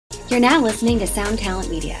You're now listening to Sound Talent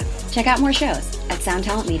Media. Check out more shows at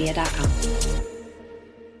soundtalentmedia.com.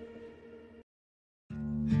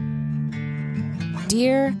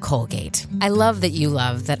 Dear Colgate, I love that you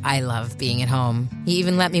love that I love being at home. You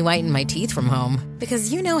even let me whiten my teeth from home.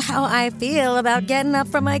 Because you know how I feel about getting up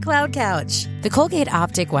from my cloud couch. The Colgate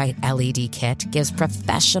Optic White LED Kit gives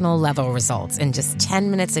professional-level results in just 10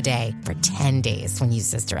 minutes a day for 10 days when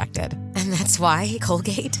used as directed. And that's why,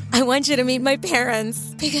 Colgate, I want you to meet my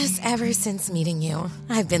parents. Because ever since meeting you,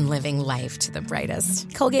 I've been living life to the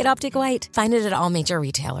brightest. Colgate Optic White. Find it at all major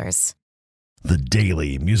retailers. The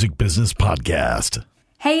Daily Music Business Podcast.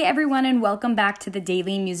 Hey everyone, and welcome back to the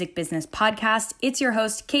Daily Music Business Podcast. It's your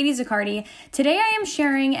host, Katie Zaccardi. Today I am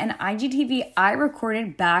sharing an IGTV I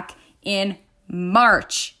recorded back in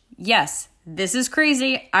March. Yes, this is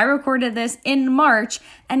crazy. I recorded this in March,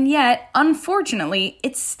 and yet, unfortunately,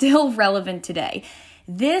 it's still relevant today.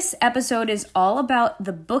 This episode is all about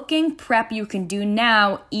the booking prep you can do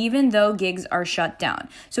now, even though gigs are shut down.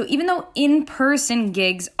 So even though in-person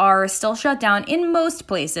gigs are still shut down in most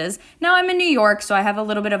places, now I'm in New York, so I have a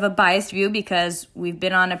little bit of a biased view because we've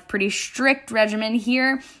been on a pretty strict regimen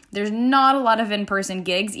here. There's not a lot of in-person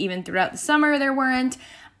gigs, even throughout the summer there weren't.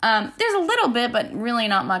 There's a little bit, but really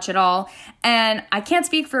not much at all. And I can't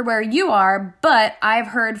speak for where you are, but I've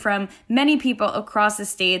heard from many people across the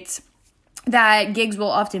states that gigs will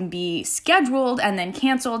often be scheduled and then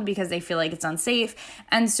canceled because they feel like it's unsafe.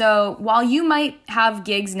 And so while you might have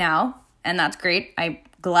gigs now, and that's great, I'm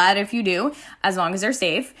glad if you do, as long as they're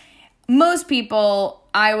safe, most people,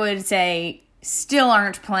 I would say, still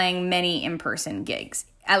aren't playing many in-person gigs,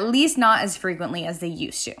 at least not as frequently as they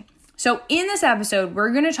used to. So in this episode,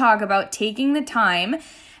 we're going to talk about taking the time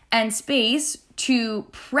and space to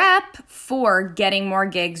prep for getting more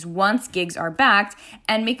gigs once gigs are back,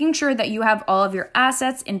 and making sure that you have all of your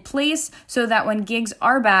assets in place so that when gigs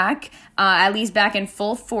are back, at least back in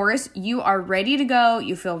full force, you are ready to go,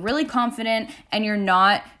 you feel really confident, and you're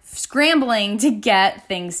not scrambling to get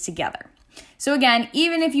things together. So again,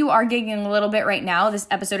 even if you are gigging a little bit right now, this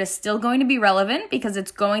episode is still going to be relevant because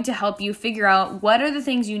it's going to help you figure out what are the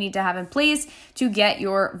things you need to have in place to get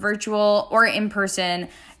your virtual or in-person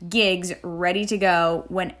gigs ready to go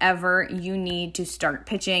whenever you need to start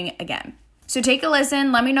pitching again. So take a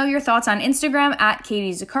listen. Let me know your thoughts on Instagram at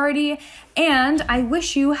Katie Zaccardi. And I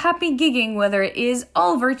wish you happy gigging, whether it is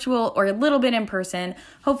all virtual or a little bit in person.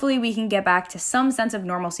 Hopefully we can get back to some sense of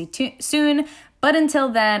normalcy soon. But until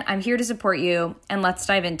then, I'm here to support you, and let's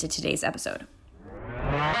dive into today's episode.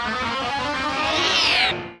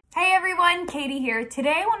 Hey everyone, Katie here.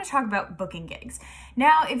 Today I want to talk about booking gigs.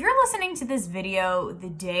 Now, if you're listening to this video the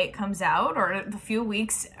day it comes out, or the few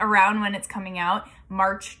weeks around when it's coming out,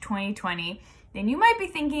 March 2020, then you might be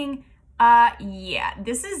thinking, yeah,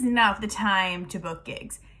 this is not the time to book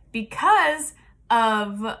gigs because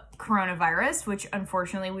of coronavirus, which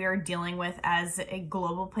unfortunately we are dealing with as a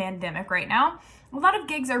global pandemic right now. A lot of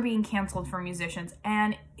gigs are being canceled for musicians,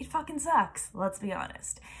 and it fucking sucks, let's be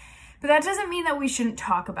honest. But that doesn't mean that we shouldn't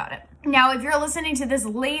talk about it. Now, if you're listening to this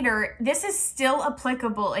later, this is still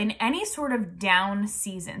applicable in any sort of down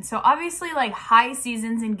season. So obviously, like, high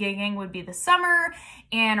seasons in gigging would be the summer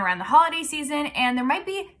and around the holiday season, and there might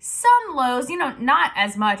be some lows, not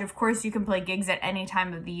as much. Of course, you can play gigs at any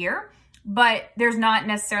time of the year, but there's not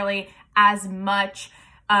necessarily as much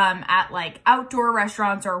at like outdoor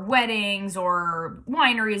restaurants or weddings or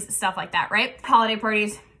wineries, stuff like that, right? Holiday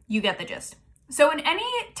parties, you get the gist. So in any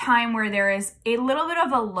time where there is a little bit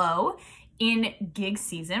of a low in gig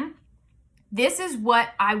season, this is what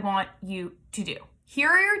I want you to do. Here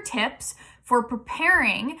are your tips for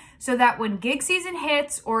preparing so that when gig season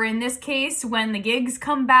hits, or in this case, when the gigs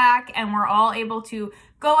come back and we're all able to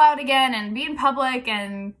go out again and be in public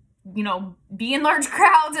and be in large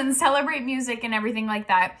crowds and celebrate music and everything like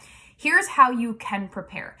that, here's how you can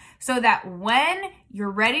prepare so that when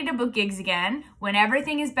you're ready to book gigs again, when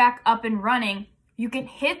everything is back up and running, you can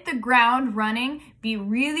hit the ground running, be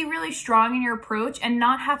really, really strong in your approach, and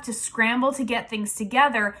not have to scramble to get things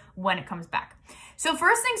together when it comes back. So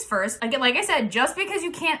first things first, again, like I said, just because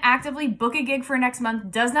you can't actively book a gig for next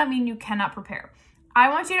month does not mean you cannot prepare. I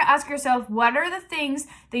want you to ask yourself, what are the things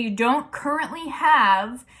that you don't currently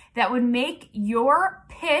have that would make your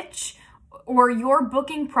pitch or your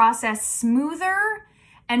booking process smoother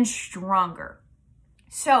and stronger?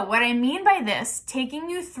 So what I mean by this, taking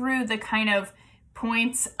you through the kind of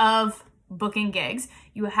points of booking gigs,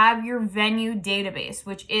 you have your venue database,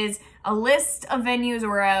 which is a list of venues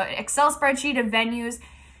or an Excel spreadsheet of venues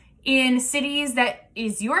in cities that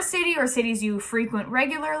is your city or cities you frequent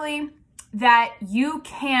regularly that you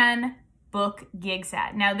can book gigs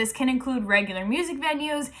at. Now, this can include regular music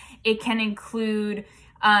venues. It can include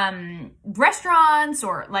restaurants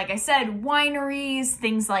or, like I said, wineries,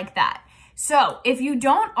 things like that. So if you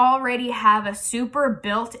don't already have a super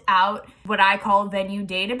built out, what I call venue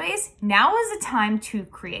database, now is the time to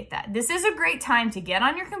create that. This is a great time to get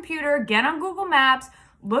on your computer, get on Google Maps,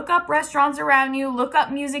 look up restaurants around you, look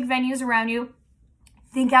up music venues around you.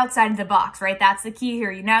 Think outside of the box, right? That's the key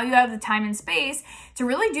here. Now you have the time and space to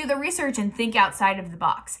really do the research and think outside of the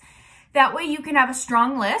box. That way you can have a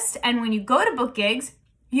strong list, and when you go to book gigs,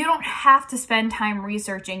 you don't have to spend time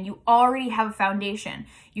researching. You already have a foundation.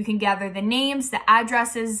 You can gather the names, the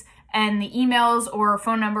addresses, and the emails or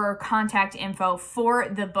phone number or contact info for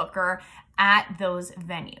the booker at those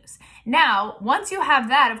venues. Now, once you have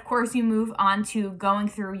that, of course, you move on to going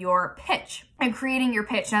through your pitch and creating your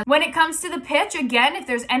pitch. Now, when it comes to the pitch, again, if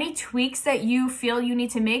there's any tweaks that you feel you need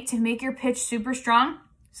to make your pitch super strong,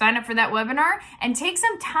 sign up for that webinar and take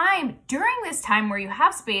some time during this time where you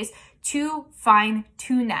have space to fine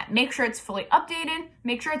tune that. Make sure it's fully updated.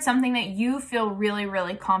 Make sure it's something that you feel really,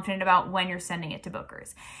 really confident about when you're sending it to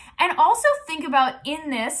bookers. And also think about in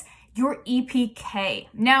this, your EPK.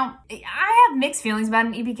 Now, I have mixed feelings about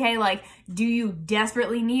an EPK. Like, do you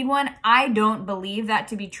desperately need one? I don't believe that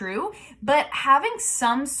to be true, but having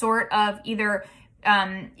some sort of either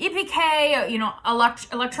EPK,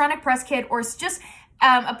 electronic press kit, or just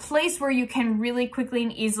a place where you can really quickly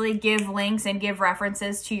and easily give links and give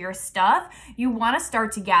references to your stuff, you want to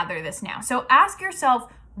start to gather this now. So ask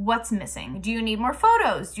yourself, what's missing? Do you need more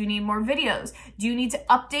photos? Do you need more videos? Do you need to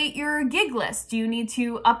update your gig list? Do you need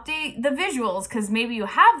to update the visuals? Because maybe you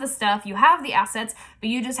have the stuff, you have the assets, but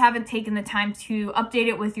you just haven't taken the time to update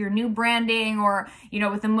it with your new branding or,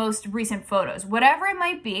 with the most recent photos. Whatever it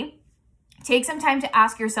might be, take some time to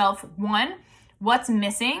ask yourself, 1, what's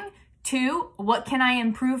missing? 2, what can I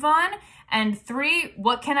improve on? And 3,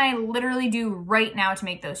 what can I literally do right now to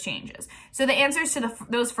make those changes? So the answers to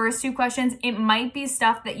those first 2 questions, it might be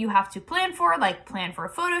stuff that you have to plan for, like plan for a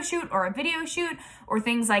photo shoot or a video shoot or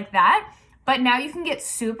things like that. But now you can get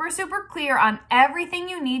super, super clear on everything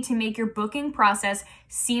you need to make your booking process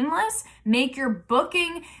seamless, make your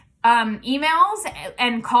booking emails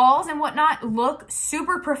and calls and whatnot look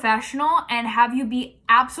super professional, and have you be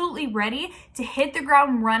absolutely ready to hit the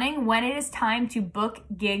ground running when it is time to book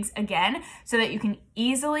gigs again, so that you can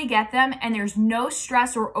easily get them and there's no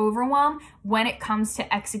stress or overwhelm when it comes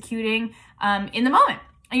to executing in the moment.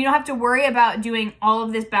 And you don't have to worry about doing all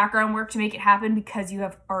of this background work to make it happen because you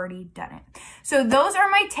have already done it. So those are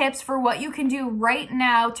my tips for what you can do right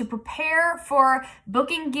now to prepare for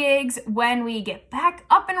booking gigs when we get back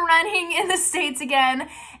up and running in the States again.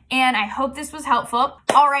 And I hope this was helpful.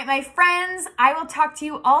 All right, my friends, I will talk to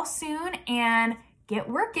you all soon and get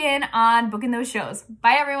working on booking those shows.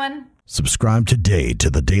 Bye, everyone. Subscribe today to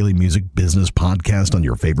the Daily Music Business Podcast on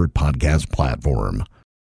your favorite podcast platform.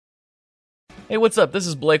 Hey, what's up? This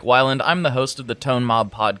is Blake Weiland. I'm the host of the Tone Mob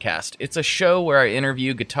Podcast. It's a show where I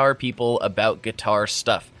interview guitar people about guitar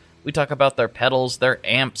stuff. We talk about their pedals, their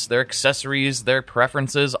amps, their accessories, their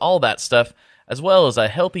preferences, all that stuff, as well as a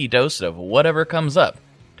healthy dose of whatever comes up.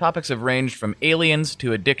 Topics have ranged from aliens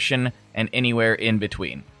to addiction and anywhere in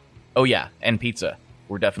between. Oh yeah, and pizza.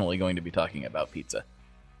 We're definitely going to be talking about pizza.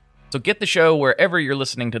 So get the show wherever you're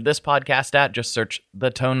listening to this podcast at. Just search The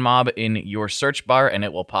Tone Mob in your search bar and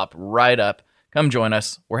it will pop right up. Come join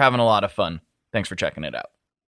us. We're having a lot of fun. Thanks for checking it out.